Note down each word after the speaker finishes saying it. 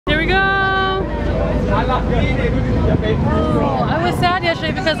I was sad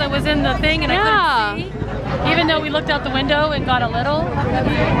yesterday because I was in the thing and I couldn't see. Even though we looked out the window and got a little.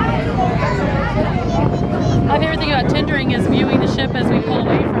 My favorite thing about tendering is viewing the ship as we pull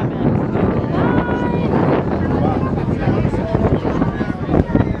away from it.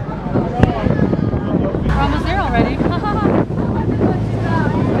 We're almost there already.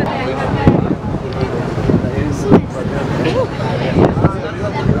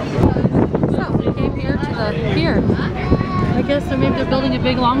 So we came here to the pier. I guess maybe they're building a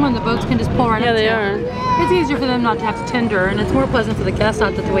big long one the boats can just pull right into. Yeah, they are. It's easier for them not to have to tender, and it's more pleasant for the guests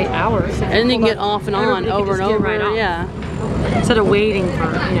not to have to wait hours. And you can get off and on over and over. Right, yeah. Instead of waiting for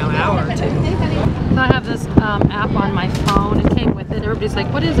an hour or two. So I have this app on my phone. It came with it. Everybody's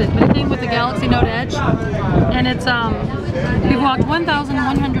like, what is it? But it came with the Galaxy Note Edge, and it's we've walked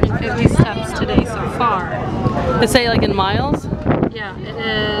 1,150 steps today so far. They say like in miles? Yeah, it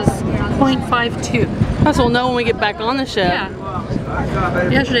is 0.52. Oh, so we'll know when we get back on the ship. Yeah.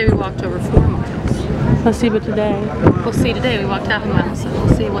 Yesterday we walked over 4 miles. Let's see, but today. We'll see today. We walked half a mile, so we'll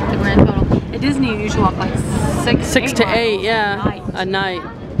see what the grand total. At Disney, you usually walk like 6 to 8, yeah, a night.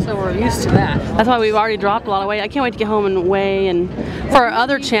 So we're used to that. That's why we've already dropped a lot of weight. I can't wait to get home and weigh. And for our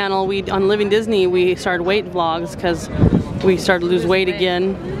other channel, on Living Disney, we started weight vlogs because we started to lose weight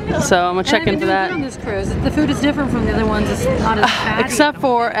again. So I'm gonna check in for that. On this cruise, the food is different from the other ones. It's not as fatty. Except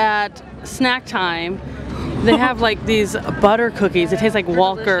for at snack time, they have like these butter cookies. It tastes like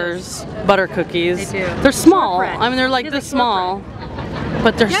Walker's butter cookies. They do. They're small. I mean, they're like this small,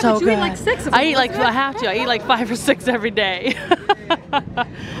 but they're so good. You eat like 6 of them. I eat like I have to. I eat like 5 or 6 every day.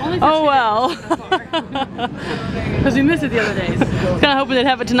 Only for oh well. Because we missed it the other days. Kind of hoping they'd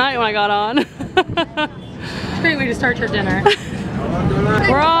have it tonight when I got on. It's a great way to start your dinner.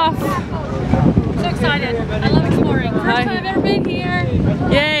 We're off. So excited. I love exploring. First time I've ever been here.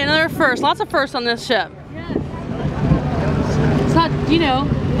 Yay, another first. Lots of firsts on this ship. It's not,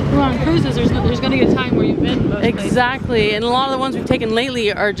 we're on cruises, there's going to be a time where you've been most Exactly, places. And a lot of the ones we've taken lately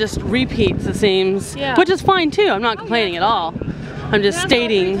are just repeats, it seems. Yeah. Which is fine too. I'm not complaining at all. I'm just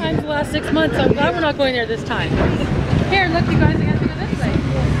stating. 3 times the last 6 months, so I'm glad we're not going there this time. Here, look, you guys, I got to go this way.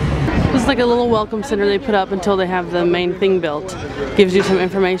 This is like a little welcome center they put up until they have the main thing built. Gives you some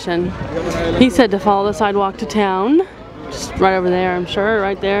information. He said to follow the sidewalk to town. Just right over there, I'm sure,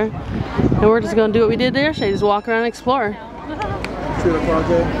 right there. And we're just going to do what we did yesterday, just walk around and explore.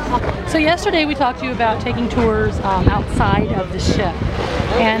 So yesterday we talked to you about taking tours outside of the ship.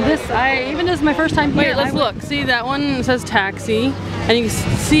 And even though this is my first time here. Wait, let's look. See, that one says taxi. And you can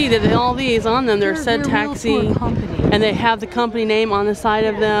see that all these on them, they're said taxi. And they have the company name on the side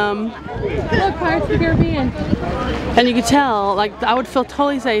of them. Look, Pirates of the Caribbean. And you can tell, like, I would feel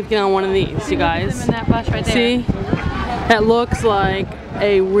totally safe getting on one of these, you guys. In that bus right there. See? That looks like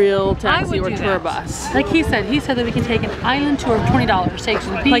a real taxi or tour bus. Like he said that we can take an island tour of $20. Take to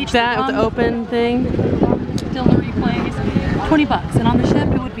the beach. Like that with the open thing? Distillery place. $20. And on the ship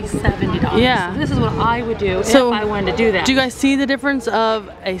it would be $70. Yeah. So this is what I would do if I wanted to do that. Do you guys see the difference of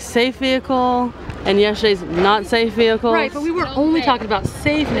a safe vehicle and yesterday's not safe vehicles? Right, but we were only talking about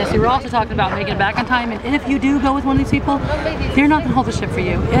safeness. We were also talking about making it back on time. And if you do go with one of these people, they're not going to hold the ship for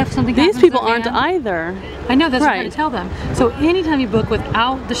you. If something happens, these people aren't either. I know, that's what I'm trying to tell them. So anytime you book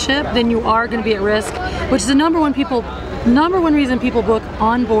without the ship, then you are going to be at risk, which is the number one reason people book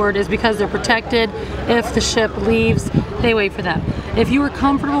on board is because they're protected. If the ship leaves, they wait for them. If you were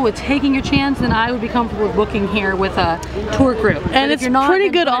comfortable with taking your chance, then I would be comfortable with booking here with a tour group. And it's pretty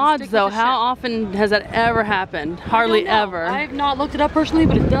good odds though. How often has that ever happened? Hardly ever. I've not looked it up personally,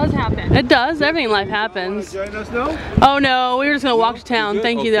 but it does happen. It does. Everything in life happens. Join us now? Oh no, we were just going to walk to town.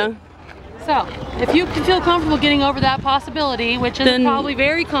 Thank you though. So, if you can feel comfortable getting over that possibility, which is probably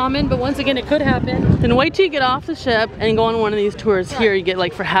very common, but once again, it could happen. Then wait till you get off the ship and go on one of these tours here. You get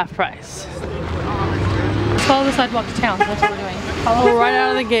like for half price. Let's follow the sidewalk to town. That's what we're doing. We're right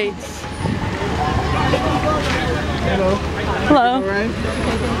out of the gates. Hello. Hello. All right.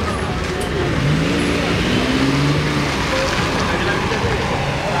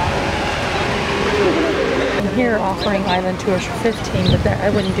 Here offering island tours for 15, but I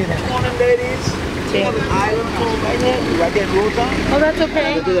wouldn't do that. Morning, ladies. Island tour magnet. Do I get rules on? Oh, that's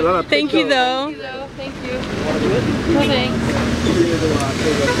okay. Thank you though. Thank you. No thanks.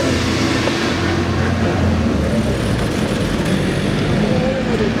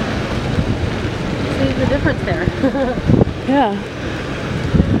 See the difference there. Yeah.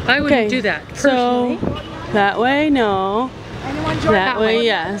 I wouldn't do that personally. So that way, no. That way,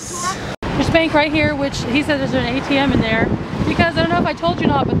 yes. There's a bank right here, which he said there's an ATM in there. Because I don't know if I told you or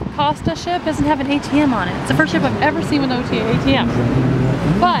not, but the Costa ship doesn't have an ATM on it. It's the first ship I've ever seen with no ATM.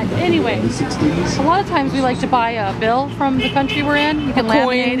 But Anyway, a lot of times we like to buy a bill from the country we're in. You can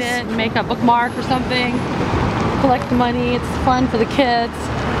laminate it and make a bookmark or something. Collect the money. It's fun for the kids.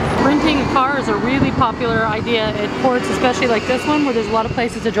 Renting a car is a really popular idea at ports, especially like this one where there's a lot of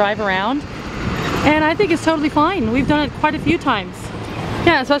places to drive around. And I think it's totally fine. We've done it quite a few times.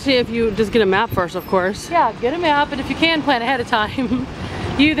 Yeah, especially if you just get a map first, of course. Yeah, get a map, and if you can, plan ahead of time.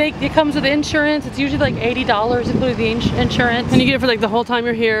 It comes with insurance. It's usually like $80 including the insurance. And you get it for like the whole time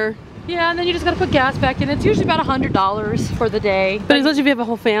you're here. Yeah, and then you just gotta put gas back in. It's usually about $100 for the day. But especially if you have a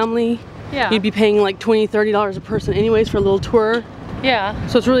whole family, yeah, you'd be paying like $20, $30 a person anyways for a little tour. Yeah.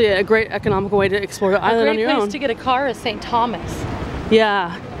 So it's really a great economical way to explore the island on your own. A great place to get a car is St. Thomas.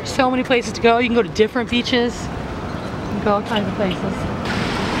 Yeah. So many places to go. You can go to different beaches. You can go all kinds of places.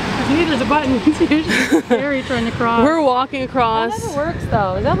 There's a button. It's usually scary trying to cross. We're walking across. That never works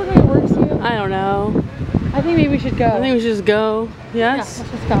though. Is that the way it works for you? I don't know. I think maybe we should go. I think we should just go. Yes? Yeah, let's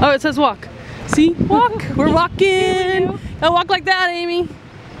just go. Oh, it says walk. See? Walk. We're walking. Oh, walk like that, Amy.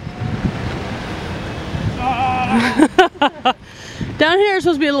 Down here is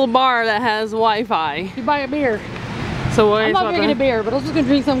supposed to be a little bar that has Wi-Fi. You buy a beer. So what? I'm not drinking a beer, but I was just gonna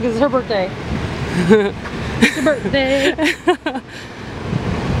drink some because it's her birthday. It's her birthday.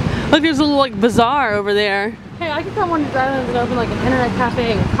 Look, there's a little like bazaar over there. Hey, I could come one of these islands and open like an internet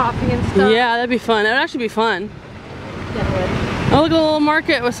cafe and coffee and stuff. Yeah, that'd be fun. That would actually be fun. Yeah, it would. Oh, look at a little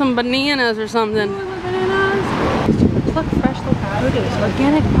market with some bananas or something. Ooh, bananas. Look, fresh little produce,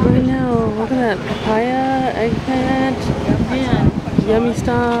 organic I produce. know. Look at that papaya, eggplant, Man, yummy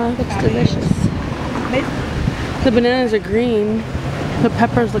stuff. looks delicious. The bananas are green. The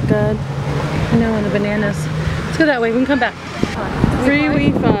peppers look good. I know, and the bananas. Let's go that way. We can come back. Free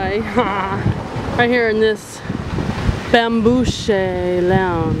Wi-Fi. Right here in this bambouche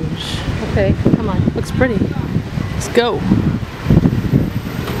lounge. Okay, come on. Looks pretty. Let's go.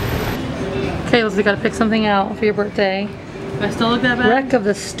 Okay, we gotta pick something out for your birthday. Do I still look that bad? Wreck of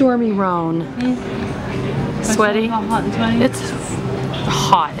the Stormy Rhone. Sweaty? Hot and sweaty? It's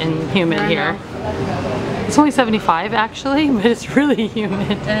hot and humid here. It's only 75 actually, but it's really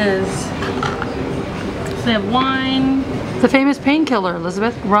humid. It is. So they have wine. The famous painkiller,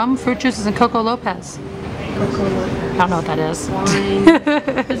 Elizabeth. Rum, fruit juices, and Coco Lopez. I don't know what that is. Wine.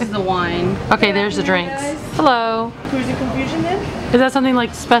 This is the wine. Okay, there's the drinks. Hello. Cruising Confusion then? Is that something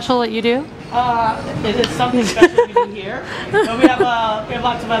like special that you do? It is something special we do here. But we have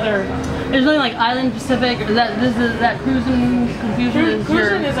lots of other. There's only like Island Pacific. Or that Cruising Confusion.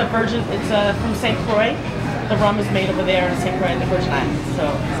 Cruising is a virgin. It's from St. Croix. The rum is made over there in St. Croix in the Virgin Islands.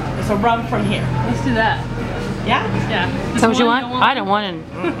 So it's a rum from here. Let's do that. Yeah. Yeah. Is that what you want? I don't want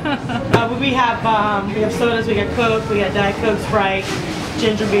it. We have sodas. We got Coke. We got Diet Coke, Sprite,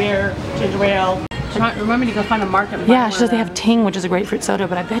 ginger beer, ginger ale. Remember to go find a market. Yeah, she says they have Ting, which is a grapefruit soda,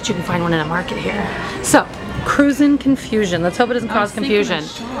 but I bet you can find one in a market here. So, Cruising Confusion. Let's hope it doesn't cause confusion.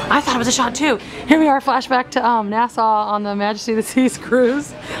 I thought it was a shot too. Here we are, flashback to Nassau on the Majesty of the Seas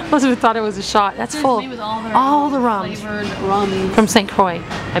cruise. Elizabeth thought it was a shot. That's full of all the rums. Flavored rum. From St. Croix,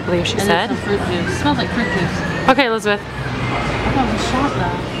 I believe she said. Some fruit juice. It smells like fruit juice. Okay, Elizabeth. I thought it was a shot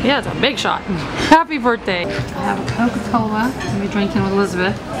though. Yeah, it's a big shot. Happy birthday. I have a Coca-Cola. I'm going to be drinking with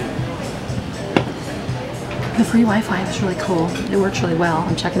Elizabeth. The free Wi-Fi is really cool. It works really well.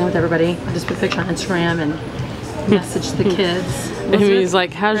 I'm checking in with everybody. I just put a picture on Instagram and message the kids. Amy's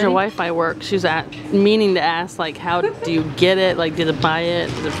like, how does your Wi-Fi work? She's meaning to ask, like, how do you get it? Like, did it buy it?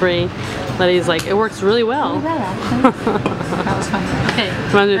 Is it free? But he's like, it works really well. That was fun. Okay.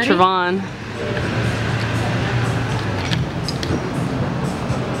 Reminds me of Trevon.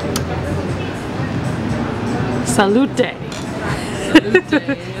 Salute.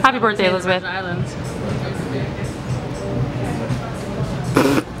 Happy birthday, Elizabeth.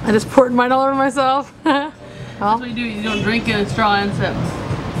 I just poured mine all over myself. That's what you do. You don't drink in a straw and sip.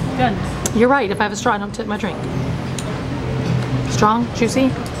 Good. You're right. If I have a straw, I don't tip my drink. Strong?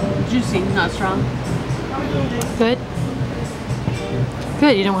 Juicy? Juicy, not strong. Good?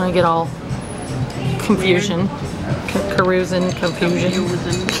 Good. You don't want to get all confusion. Carousing, confusion.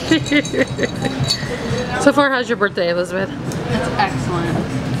 So far, how's your birthday, Elizabeth? That's excellent.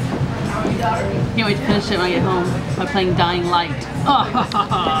 Can't wait to finish it when I get home by playing Dying Light.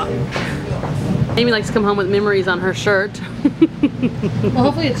 Oh. Amy likes to come home with memories on her shirt. Well,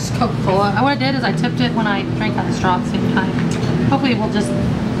 hopefully it's Coca-Cola. What I did is I tipped it when I drank out of the straw at the same time. Hopefully it will just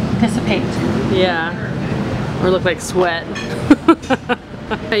dissipate. Yeah. Or look like sweat.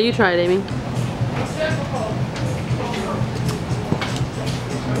 Hey, you try it, Amy.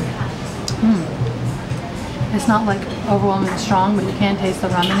 It's not like overwhelmingly strong, but you can taste the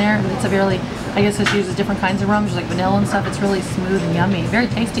rum in there. It's a really, I guess it uses different kinds of rum, just like vanilla and stuff. It's really smooth and yummy. Very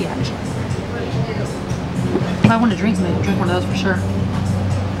tasty, actually. If I want to drink something, I'll drink one of those for sure.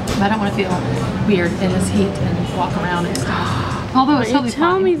 But I don't want to feel weird in this heat and walk around and stuff. Although it's totally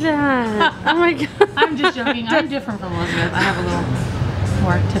tell fine. me that. Oh my god. I'm just joking. I'm different from Elizabeth. I have a little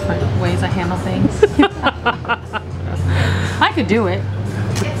more different ways I handle things. I could do it.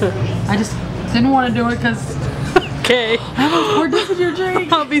 I just didn't want to do it because Okay. we're drinking your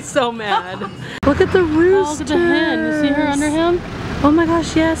drink. I'll be so mad. Look at the rooster. Oh, look at the hen. You see her under him? Oh my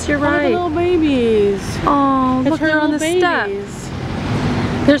gosh, yes, you're right. Look at the little babies. Oh, look, they're on the babies. steps.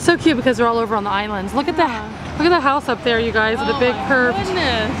 They're so cute because they're all over on the islands. Look at that. Look at the house up there, you guys, with a big curved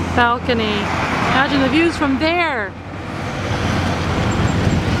balcony. Imagine the views from there.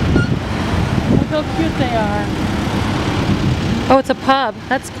 Look how cute they are. Oh, it's a pub.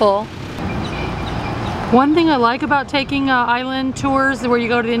 That's cool. One thing I like about taking island tours where you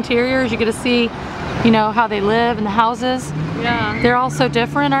go to the interior is you get to see, you know, how they live and the houses. Yeah. They're all so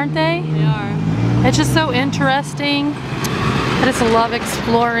different, aren't they? They are. It's just so interesting. I just love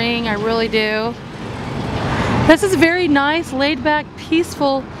exploring. I really do. This is a very nice, laid-back,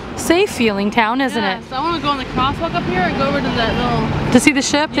 peaceful, safe-feeling town, isn't it? So I want to go on the crosswalk up here and go over to that little... To see the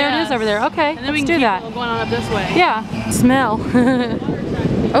ship? There it is over there. Okay, and then we let's can do keep that. going on up this way. Yeah. Smell.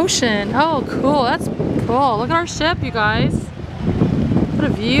 Ocean. Oh, cool. That's cool. Look at our ship, you guys. What a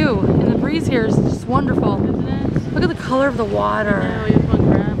view. And the breeze here is just wonderful. Isn't it? Look at the color of the water. Yeah, we have fun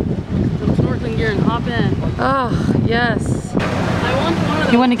grab some snorkeling gear and hop in. Oh, yes. I want one of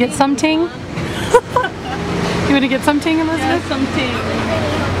those. You want to get something? You want to get something, Elizabeth? Yeah, something.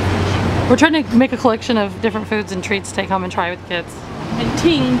 We're trying to make a collection of different foods and treats to take home and try with kids. And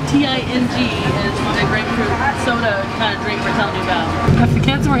Ting, T-I-N-G, is a grapefruit soda kind of drink we're telling you about. If the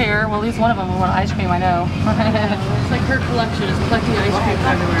kids were here, well, at least one of them would want ice cream, I know. It's like her collection is collecting ice cream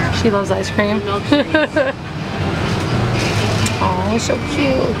everywhere. She loves ice cream. Milkshakes. Oh, so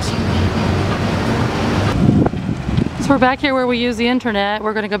cute. So we're back here where we use the internet.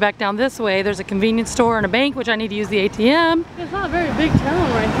 We're going to go back down this way. There's a convenience store and a bank, which I need to use the ATM. It's not a very big town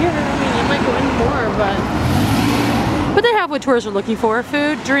right here. I mean, you might go in more, But they have what tourists are looking for.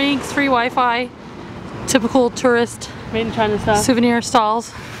 Food, drinks, free Wi-Fi, typical tourist made in China stuff. souvenir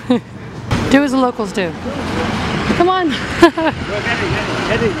stalls. Do as the locals do. Come on.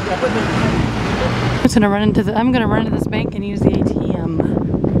 I'm gonna run into this bank and use the ATM.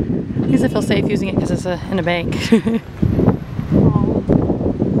 Because I feel safe using it because it's in a bank.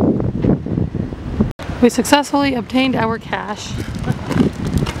 We successfully obtained our cash.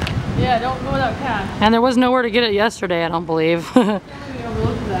 Yeah, don't go without cash. And there was nowhere to get it yesterday, I don't believe.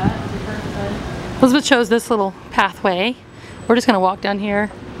 Elizabeth chose this little pathway. We're just gonna walk down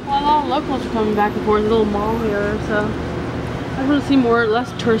here. Well, all locals are coming back and forth. A little mall here, so I want to see more, less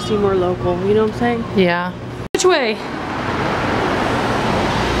touristy, more local. You know what I'm saying? Yeah. Which way?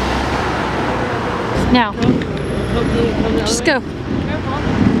 Now. Just go.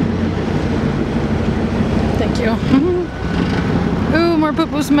 Thank you. Ooh, more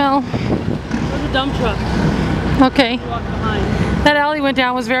poo-poo smell. There's a dump truck. Okay. Walk behind. That alley went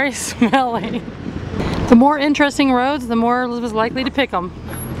down was very smelly. The more interesting roads, the more Elizabeth's likely to pick them.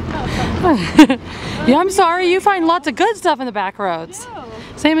 Yeah, I'm sorry, you find lots of good stuff in the back roads. Yeah.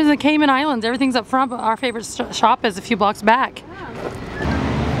 Same as the Cayman Islands, everything's up front, but our favorite shop is a few blocks back.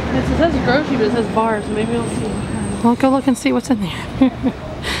 It says grocery, but it says bar, so maybe we'll see. We'll go look and see what's in there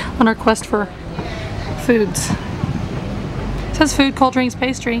on our quest for foods. It says food, cold drinks,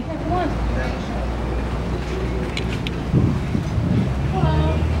 pastry.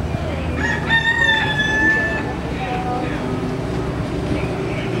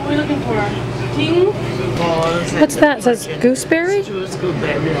 What are we looking for? Ting? What's that? It says gooseberry?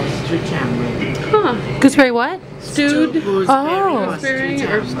 Huh. Gooseberry what? Stewed. Oh. Gooseberry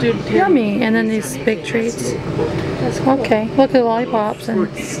or stewed ting. Yummy. And then these big treats. Okay. Look at the lollipops. And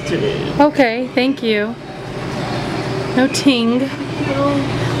okay. Thank you. No ting.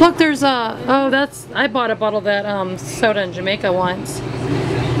 Look, there's a. Oh, that's. I bought a bottle of that soda in Jamaica once.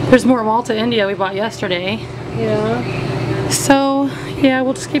 There's more Malta India we bought yesterday. Yeah. So yeah,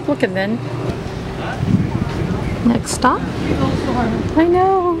 we'll just keep looking then. Next stop. I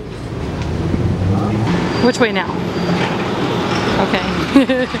know. Which way now? Okay.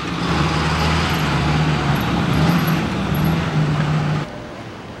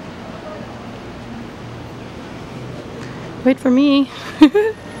 Wait for me.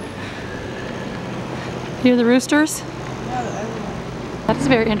 Hear the roosters? That is a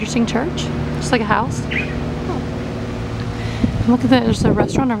very interesting church. Just like a house. And look at that, there's a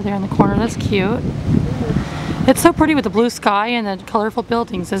restaurant over there in the corner. That's cute. It's so pretty with the blue sky and the colorful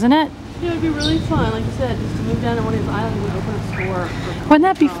buildings, isn't it? Yeah, it'd be really fun, like you said, just to move down to one of these islands and open a store. Wouldn't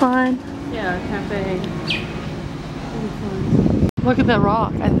that be fun? Yeah, a cafe. That'd be fun. Look at that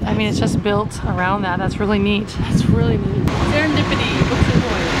rock. I mean, it's just built around that. That's really neat. That's really neat. Serendipity. Books and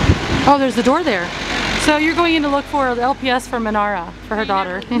toys. Oh, there's the door there. So you're going in to look for the LPS for Manara, for her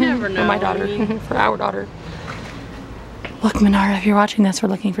daughter. You never know. For my daughter. I mean. For our daughter. Look, Manara, if you're watching this, we're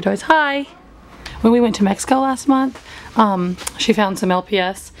looking for toys. Hi! When we went to Mexico last month, she found some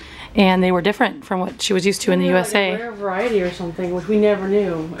LPS, and they were different from what she was used to in the USA. Like a rare variety or something, which we never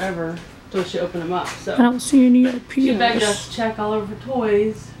knew, ever, until she opened them up. So I don't see any LPS. she begged us to check all over for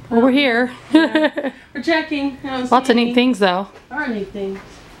toys. Well, we're here. Yeah. We're checking. Lots of neat things, though. There are neat things.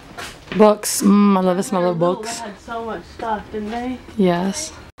 Books. I love the smell of books. They had so much stuff, didn't they?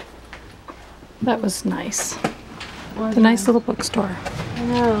 Yes. That was nice. Was A nice little bookstore. I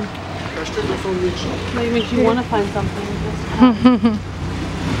know. Maybe makes you want to find something.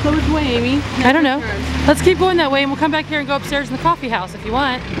 So which way, Amy? I don't know. Let's keep going that way and we'll come back here and go upstairs in the coffee house if you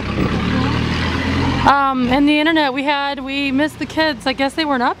want. And the internet we missed the kids. I guess they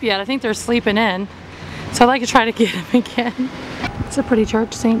weren't up yet. I think they're sleeping in. So I'd like to try to get them again. It's a pretty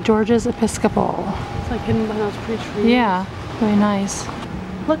church, St. George's Episcopal. It's like hidden behind those pretty trees. Yeah, very nice.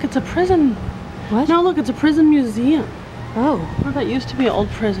 Look, it's a prison. What? No, look, it's a prison museum. Oh. Oh, that used to be an old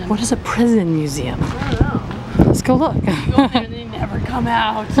prison. What is a prison museum? I don't know. Let's go look. You go there and they never come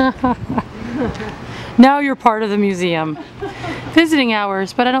out. Now you're part of the museum. Visiting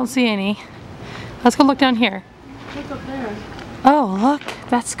hours, but I don't see any. Let's go look down here. Look up there. Oh, look.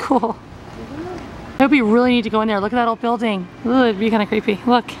 That's cool. It would be really neat to go in there. Look at that old building. Ooh, it'd be kind of creepy.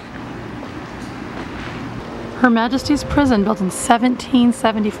 Look. Her Majesty's Prison, built in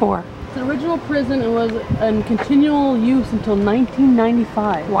 1774. The original prison was in continual use until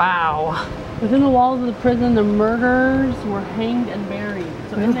 1995. Wow. Within the walls of the prison, the murderers were hanged and buried.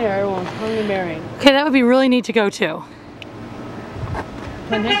 So in there, everyone was hung and buried. Okay, that would be really neat to go to.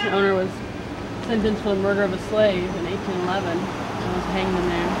 Plantation owner was sentenced for the murder of a slave in 1811 and was hanged in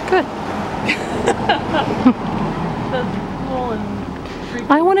there. Good. That's cool and creepy.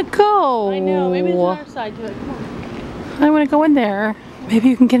 I want to go. I know. Maybe there's another side to it. Come on. I want to go in there. Maybe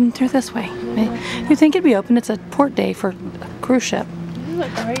you can get in through this way. You think it'd be open? It's a port day for a cruise ship. This is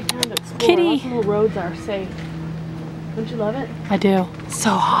like a great time to explore. Kitty. Lots of little roads are safe. Don't you love it? I do. It's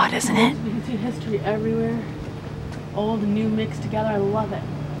so hot, isn't it? You can see history everywhere. Old and new mixed together. I love it.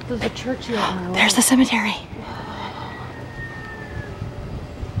 There's a church here. There's the cemetery.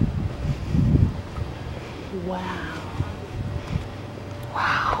 Wow.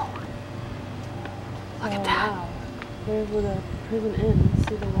 Wow. Look at that. Wow. There's where the prison ends.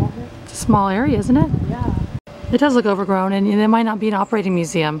 See the wall here? It's a small area, isn't it? Yeah. It does look overgrown, and it might not be an operating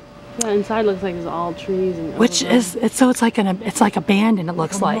museum. Yeah, inside looks like it's all trees and Which overgrown. is, it's like abandoned, it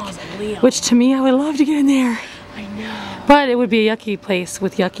looks like. mausoleum. Which to me, I would love to get in there. I know. But it would be a yucky place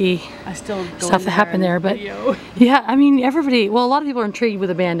with yucky I still go stuff in that happened there. But video. yeah, I mean, everybody, well, a lot of people are intrigued with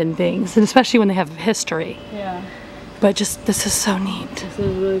abandoned things, and especially when they have history. Yeah. But just, this is so neat. This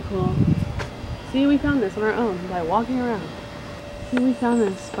is really cool. See, we found this on our own by walking around. See, we found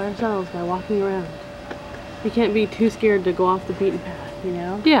this by ourselves by walking around. You can't be too scared to go off the beaten path, you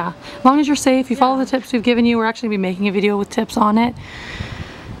know? Yeah, as long as you're safe, you follow the tips we've given you. We're actually going to be making a video with tips on it.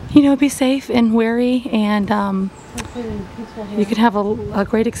 You know, be safe and wary, and you can have a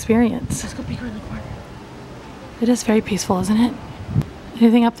great experience. Let's go peek around the corner. It is very peaceful, isn't it?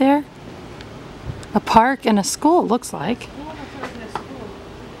 Anything up there? A park and a school, it looks like. Oh, that's like a school.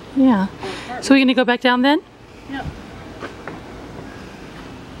 Yeah. So we're going to go back down then? Yep.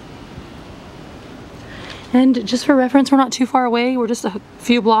 And just for reference, we're not too far away. We're just a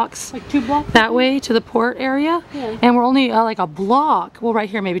few blocks Like 2 blocks? that way to the port area. Yeah. And we're only like a block, well right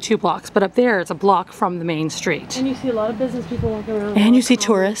here maybe 2 blocks, but up there it's a block from the main street. And you see a lot of business people walking around. And a lot you of see commerce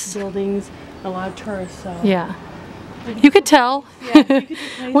tourists. Buildings, a lot of tourists, so. Yeah. You could tell Yeah, you could just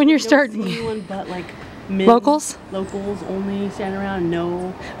place when where you're you don't starting. see anyone but like men, Locals? Locals only standing around,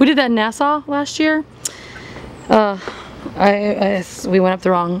 no. We did that in Nassau last year. We went up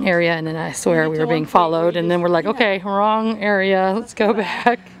the wrong area, and then I swear we were being followed, and then we're like, okay, wrong area, let's go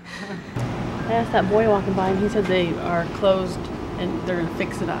back. I asked that boy walking by, and he said they are closed and they're gonna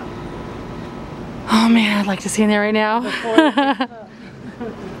fix it up. Oh man, I'd like to see in there right now.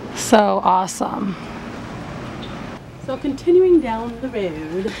 So awesome. So continuing down the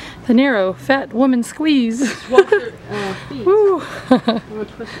road, The narrow, fat woman squeeze. watch your feet. Woo. I'm gonna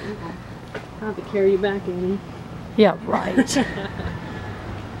twist your ankle. I'll have to carry you back, Amy. Yeah, right.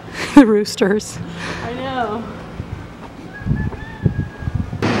 The roosters. I know.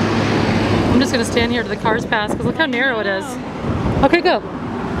 I'm just just gonna stand here till the cars pass because look how narrow it is. Okay, go.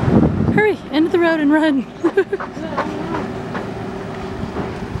 Hurry, into the road and run.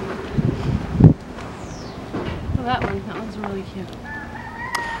 Oh, that one's really cute.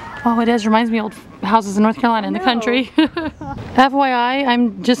 Oh, it is. Reminds me of old houses in North Carolina in the country. FYI,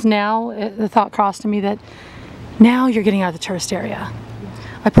 I'm just now, the thought crossed to me that now you're getting out of the tourist area.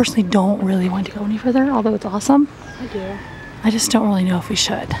 I personally don't really want to go any further, although it's awesome. I do. I just don't really know if we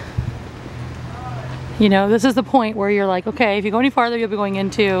should. You know, this is the point where you're like, okay, if you go any farther, you'll be going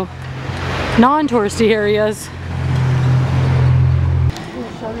into non-touristy areas.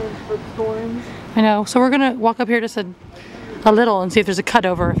 I know, so we're gonna walk up here just a little and see if there's a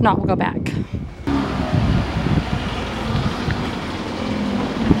cutover. If not, we'll go back.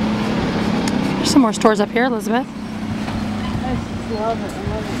 There's some more stores up here, Elizabeth. I love it. I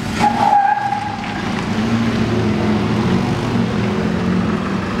love it.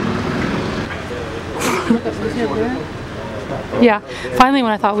 Yeah, finally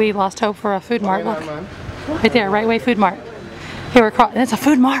when I thought we lost hope for a food mart, look. Right there, Right Way Food Mart. Here we're crossing, it's a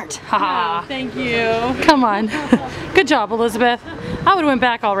food mart. Oh, thank you. Come on. Good job, Elizabeth. I would have went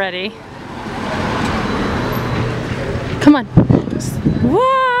back already. Come on.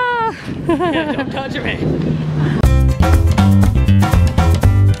 Whoa! Yeah, don't touch me.